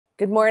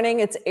Good morning.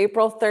 It's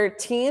April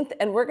 13th,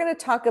 and we're going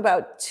to talk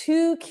about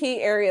two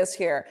key areas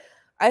here.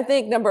 I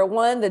think number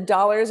one, the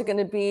dollars are going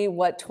to be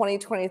what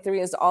 2023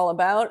 is all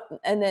about.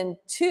 And then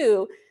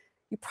two,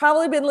 you've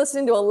probably been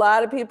listening to a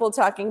lot of people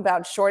talking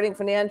about shorting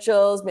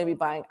financials, maybe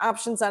buying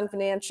options on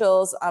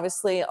financials.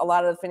 Obviously, a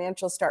lot of the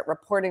financials start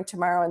reporting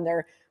tomorrow in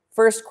their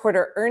first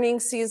quarter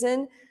earnings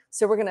season.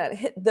 So we're going to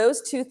hit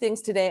those two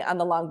things today on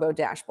the Longbow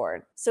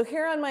dashboard. So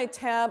here on my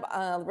tab,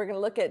 we're going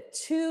to look at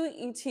two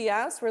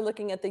ETFs. We're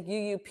looking at the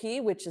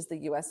UUP, which is the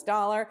US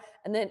dollar,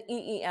 and then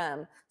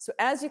EEM. So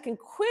as you can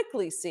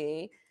quickly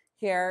see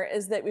here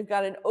is that we've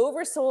got an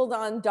oversold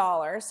on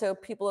dollar. So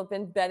people have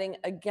been betting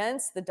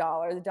against the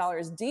dollar. The dollar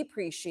is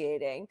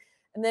depreciating.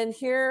 And then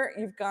here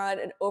you've got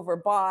an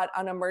overbought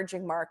on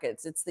emerging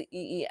markets. It's the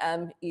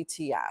EEM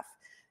ETF.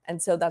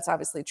 And so that's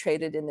obviously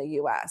traded in the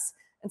US.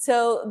 And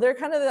so they're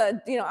kind of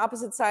the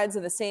opposite sides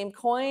of the same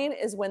coin.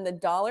 Is when the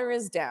dollar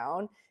is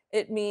down,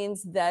 it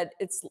means that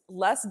it's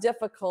less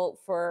difficult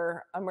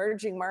for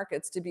emerging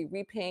markets to be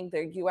repaying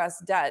their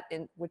US debt,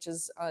 which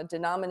is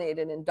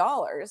denominated in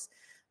dollars.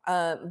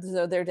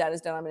 So their debt is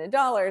denominated in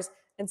dollars.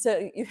 And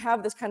so you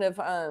have this kind of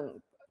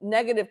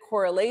negative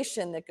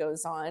correlation that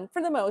goes on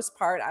for the most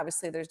part.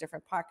 Obviously, there's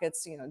different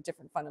pockets,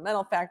 different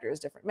fundamental factors,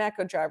 different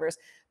macro drivers,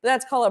 but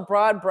that's called a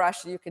broad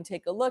brush that you can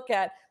take a look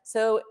at.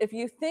 So if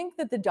you think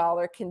that the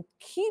dollar can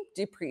keep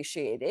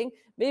depreciating,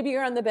 maybe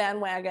you're on the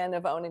bandwagon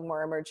of owning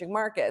more emerging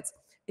markets.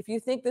 If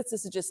you think that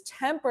this is just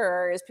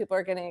temporary, as people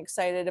are getting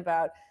excited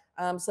about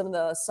some of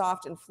the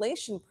soft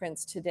inflation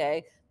prints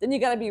today, then you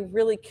got to be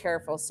really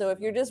careful. So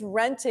if you're just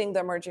renting the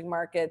emerging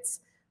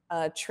markets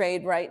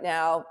trade right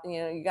now,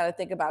 you got to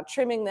think about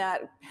trimming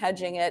that,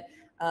 hedging it.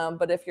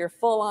 But if you're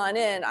full on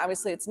in,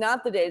 obviously it's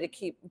not the day to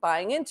keep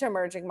buying into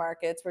emerging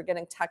markets. We're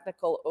getting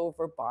technical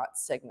overbought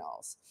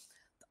signals.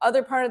 The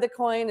other part of the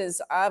coin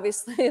is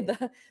obviously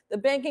the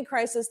banking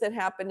crisis that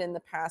happened in the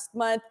past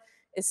month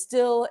is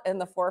still in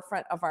the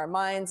forefront of our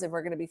minds. And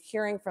we're going to be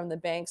hearing from the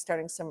banks,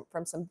 starting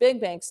from some big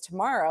banks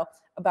tomorrow,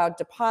 about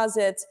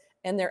deposits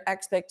and their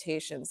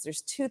expectations.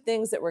 There's two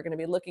things that we're going to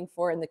be looking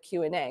for in the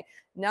Q&A,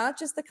 not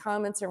just the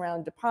comments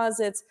around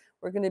deposits.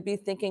 We're going to be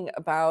thinking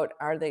about,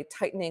 are they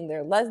tightening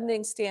their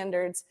lending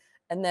standards?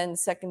 And then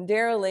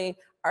secondarily,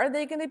 are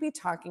they going to be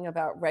talking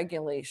about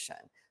regulation?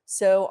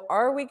 So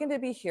are we going to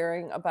be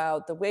hearing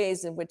about the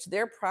ways in which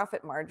their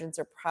profit margins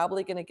are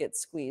probably going to get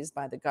squeezed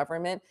by the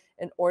government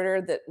in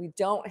order that we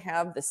don't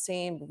have the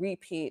same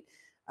repeat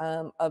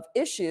of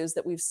issues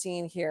that we've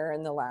seen here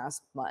in the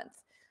last month?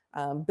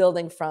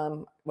 Building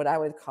from what I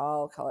would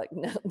call it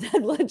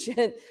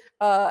negligent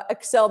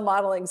Excel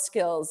modeling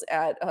skills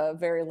at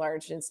very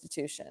large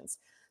institutions.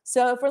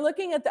 So if we're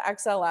looking at the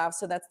XLF,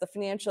 so that's the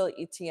financial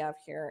ETF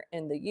here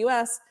in the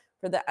US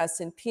for the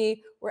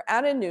S&P, we're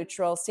at a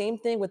neutral. Same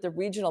thing with the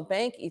regional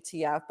bank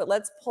ETF, but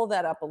let's pull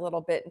that up a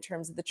little bit in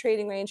terms of the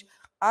trading range.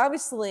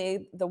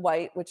 Obviously, the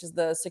white, which is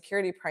the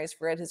security price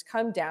for it, has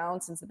come down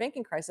since the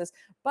banking crisis,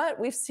 but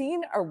we've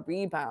seen a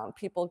rebound.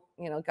 People,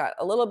 got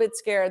a little bit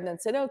scared and then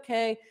said,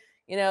 okay,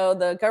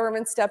 the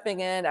government's stepping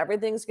in,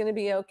 everything's going to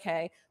be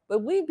okay.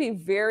 But we'd be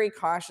very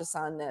cautious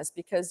on this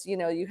because,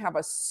 you have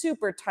a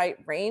super tight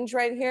range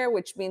right here,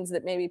 which means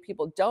that maybe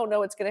people don't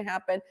know what's going to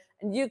happen.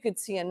 And you could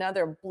see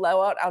another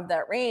blowout of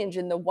that range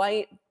in the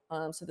white,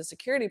 so the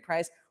security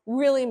price,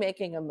 really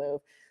making a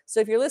move. So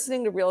if you're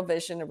listening to Real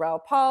Vision and Raoul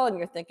Paul and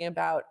you're thinking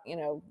about,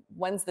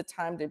 when's the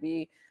time to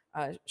be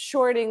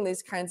shorting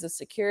these kinds of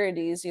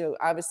securities,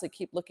 obviously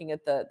keep looking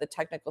at the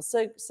technical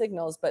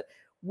signals, but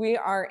we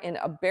are in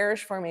a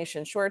bearish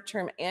formation,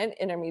 short-term and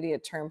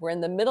intermediate term. We're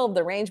in the middle of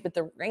the range, but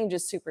the range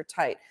is super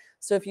tight.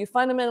 So if you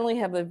fundamentally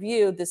have a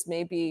view, this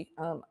may be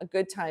a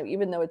good time,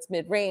 even though it's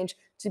mid-range,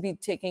 to be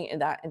taking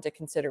that into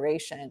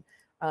consideration.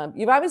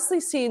 You've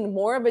obviously seen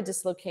more of a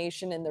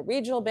dislocation in the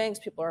regional banks.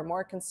 People are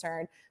more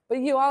concerned, but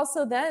you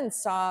also then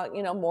saw,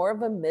 more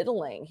of a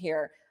middling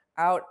here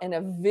out in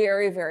a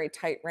very, very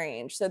tight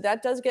range. So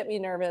that does get me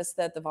nervous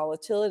that the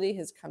volatility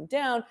has come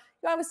down.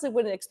 You obviously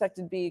wouldn't expect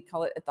it to be,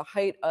 call it, at the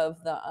height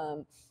of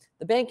the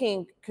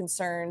banking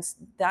concerns,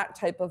 that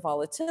type of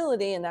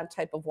volatility and that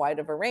type of wide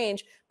of a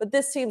range. But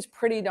this seems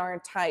pretty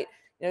darn tight.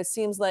 It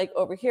seems like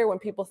over here, when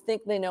people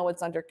think they know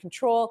what's under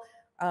control,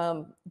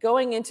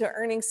 going into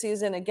earnings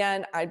season,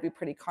 again, I'd be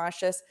pretty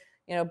cautious.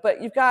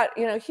 But you've got,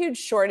 huge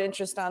short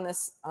interest on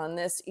this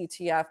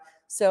ETF.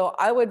 So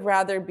I would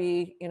rather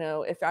be,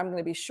 if I'm going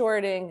to be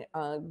shorting,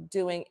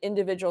 doing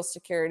individual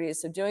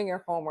securities, so doing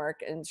your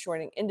homework and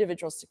shorting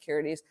individual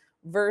securities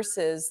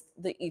versus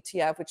the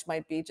ETF, which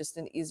might be just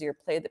an easier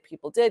play that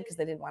people did because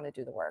they didn't want to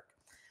do the work.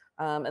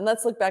 And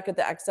let's look back at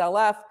the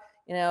XLF.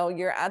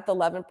 You're at the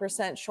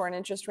 11% short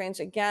interest range.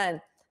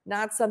 Again,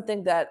 not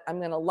something that I'm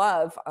going to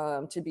love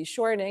to be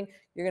shorting.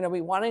 You're going to be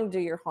wanting to do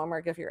your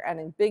homework if you're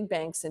adding big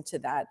banks into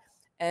that.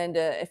 And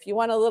if you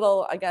want a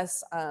little, I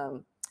guess,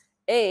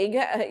 egg,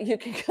 you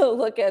can go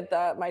look at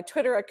my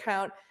Twitter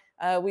account.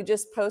 We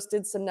just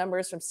posted some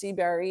numbers from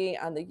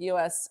CBRE on the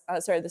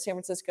the San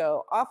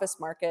Francisco office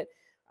market.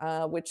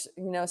 which,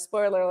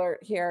 spoiler alert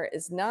here,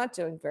 is not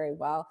doing very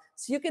well.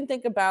 So you can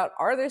think about,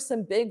 are there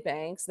some big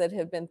banks that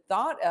have been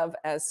thought of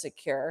as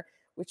secure,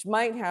 which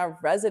might have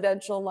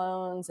residential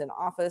loans and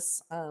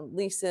office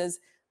leases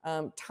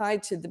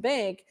tied to the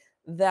bank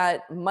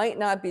that might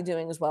not be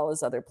doing as well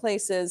as other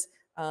places,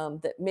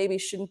 that maybe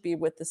shouldn't be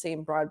with the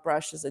same broad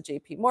brush as a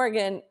JP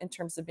Morgan in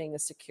terms of being a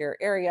secure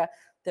area,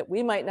 that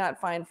we might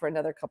not find for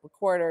another couple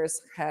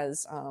quarters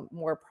has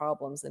more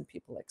problems than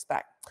people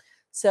expect.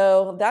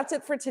 So that's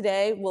it for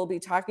today. We'll be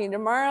talking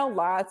tomorrow.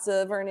 Lots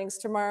of earnings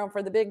tomorrow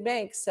for the big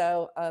banks.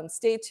 So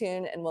stay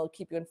tuned and we'll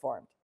keep you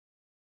informed.